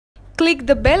Click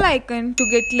the bell icon to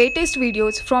get latest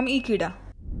videos from Ekeeda.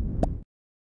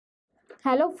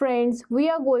 Hello friends, we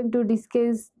are going to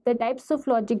discuss the types of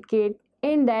logic gate.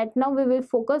 In that, now we will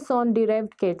focus on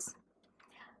derived gates.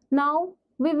 Now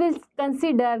we will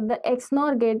consider the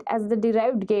XNOR gate as the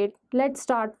derived gate. Let's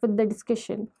start with the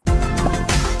discussion.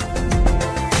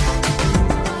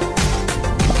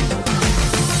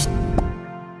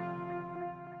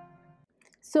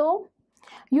 So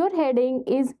your heading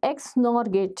is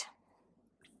XNOR gate.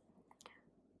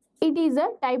 It is a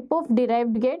type of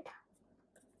derived gate.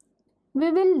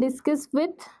 We will discuss with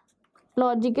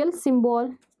logical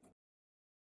symbol.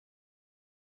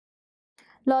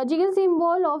 Logical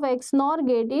symbol of XNOR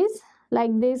gate is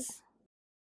like this.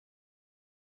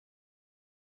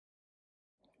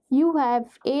 You have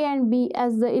A and B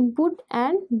as the input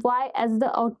and Y as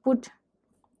the output.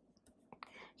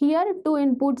 Here two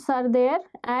inputs are there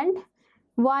and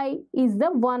Y is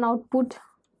the one output.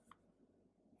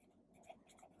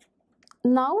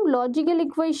 Now logical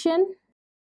equation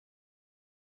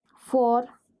for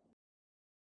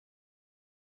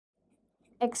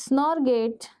XNOR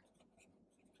gate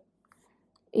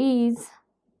is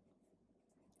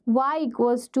Y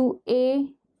equals to A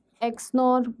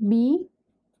XNOR B,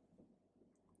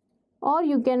 or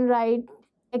you can write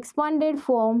expanded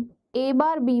form A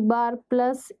bar B bar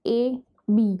plus A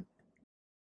B.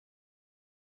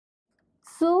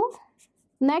 So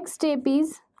next step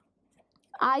is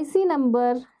IC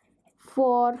number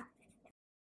for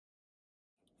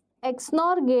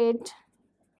XNOR gate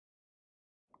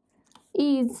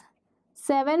is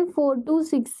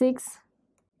 74266.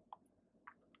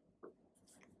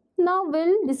 Now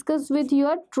we'll discuss with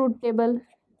your truth table.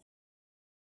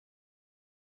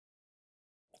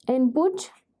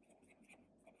 Input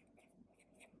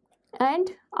and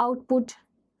output.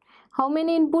 How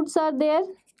many inputs are there?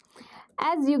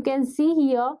 As you can see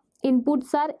here,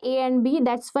 inputs are A and B.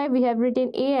 That's why we have written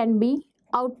A and B.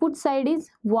 Output side is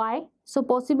Y. So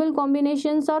possible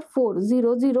combinations are 4,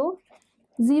 0, 0,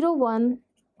 0, 1,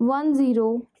 1,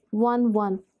 0, 1,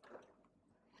 1.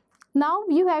 Now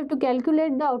you have to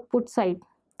calculate the output side.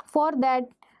 For that,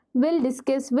 we'll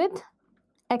discuss with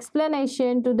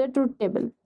explanation to the truth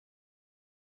table.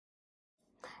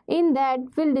 In that,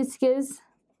 we'll discuss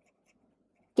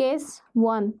case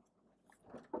 1.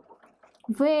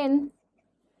 When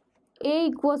A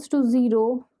equals to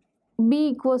 0, B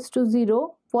equals to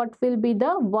 0, what will be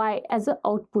the Y as an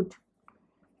output?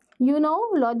 You know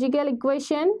logical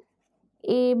equation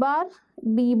A bar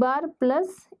B bar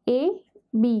plus A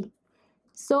B.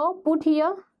 So put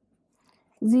here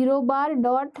 0 bar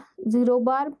dot 0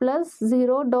 bar plus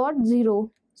 0 dot 0.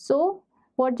 So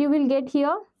what you will get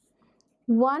here?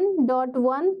 1 dot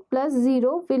 1 plus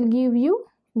 0 will give you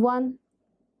 1.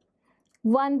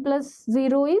 1 plus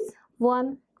 0 is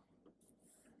 1.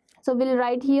 So we'll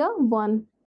write here 1.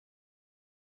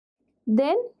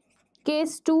 Then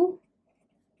case 2.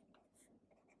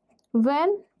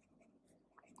 When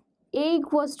A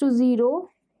equals to 0,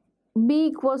 B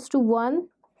equals to 1,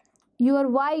 your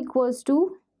Y equals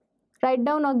to, write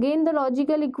down again the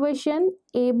logical equation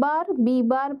A bar B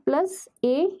bar plus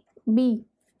A B.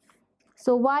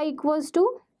 So Y equals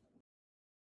to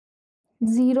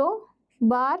 0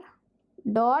 bar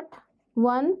dot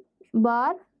 1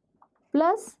 bar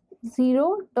plus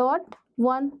 0 dot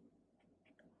 1.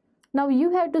 Now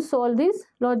you have to solve this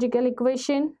logical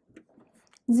equation.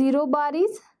 0 bar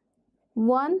is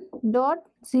 1 dot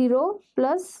 0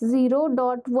 plus 0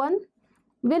 dot 1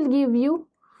 will give you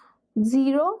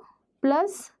 0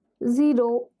 plus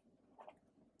 0.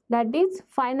 That is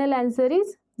final answer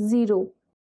is 0.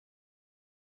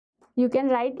 You can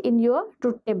write in your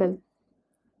truth table.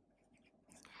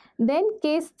 Then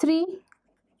case 3.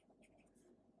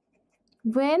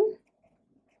 When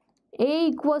A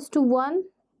equals to 1,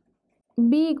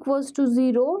 B equals to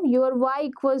 0, your Y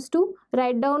equals to,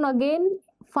 write down again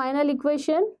final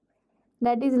equation,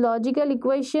 that is logical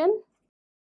equation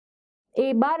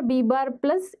A bar B bar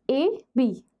plus A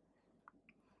B.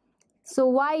 So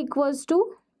Y equals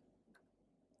to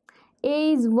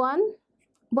A is 1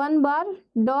 bar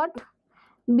dot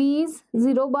B is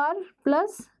 0 bar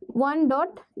plus 1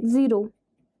 dot 0.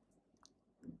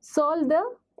 Solve the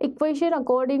equation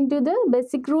according to the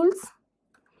basic rules.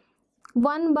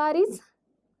 1 bar is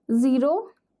 0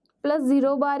 plus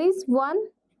 0 bar is 1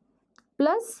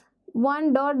 plus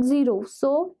 1 dot 0.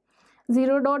 So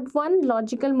 0 dot 1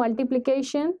 logical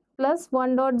multiplication plus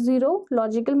 1 dot 0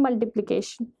 logical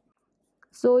multiplication.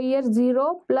 So here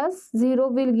 0 plus 0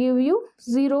 will give you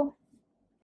 0.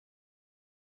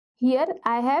 Here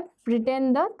I have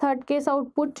written the third case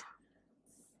output.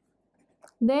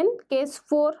 Then case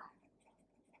 4.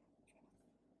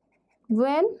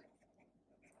 when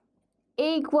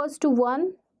a equals to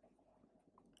 1,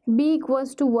 b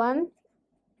equals to 1,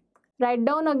 write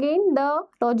down again the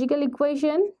logical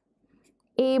equation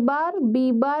a bar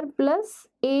b bar plus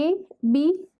a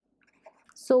b.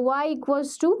 So y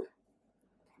equals to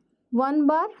 1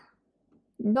 bar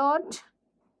dot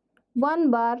 1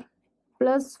 bar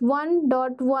plus 1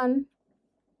 dot 1.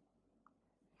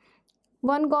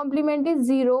 1 complement is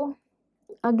 0.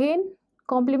 Again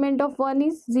complement of 1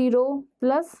 is 0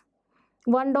 plus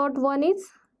 1 dot 1 is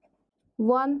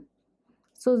 1.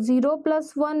 So 0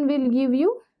 plus 1 will give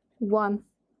you 1.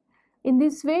 In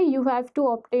this way you have to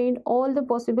obtain all the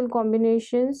possible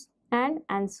combinations and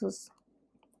answers.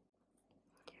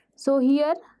 So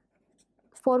here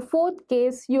for fourth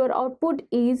case your output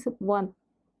is 1.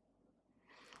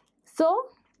 So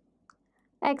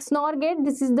XNOR gate,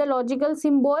 this is the logical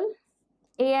symbol.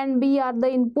 A and B are the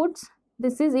inputs.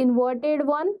 This is inverted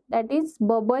one, that is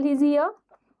bubble is here,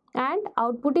 and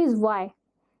output is Y.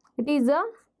 It is a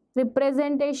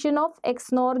representation of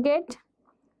XNOR gate,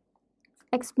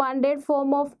 expanded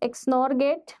form of XNOR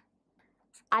gate.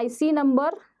 IC number,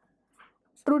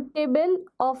 truth table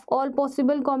of all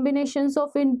possible combinations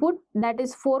of input, that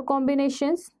is 4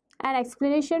 combinations, and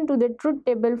explanation to the truth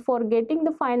table for getting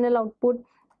the final output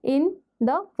in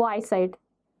the Y side.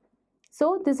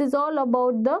 So this is all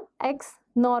about the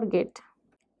XNOR gate.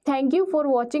 Thank you for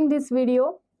watching this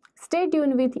video. Stay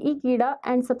tuned with Ekeeda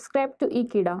and subscribe to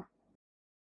Ekeeda.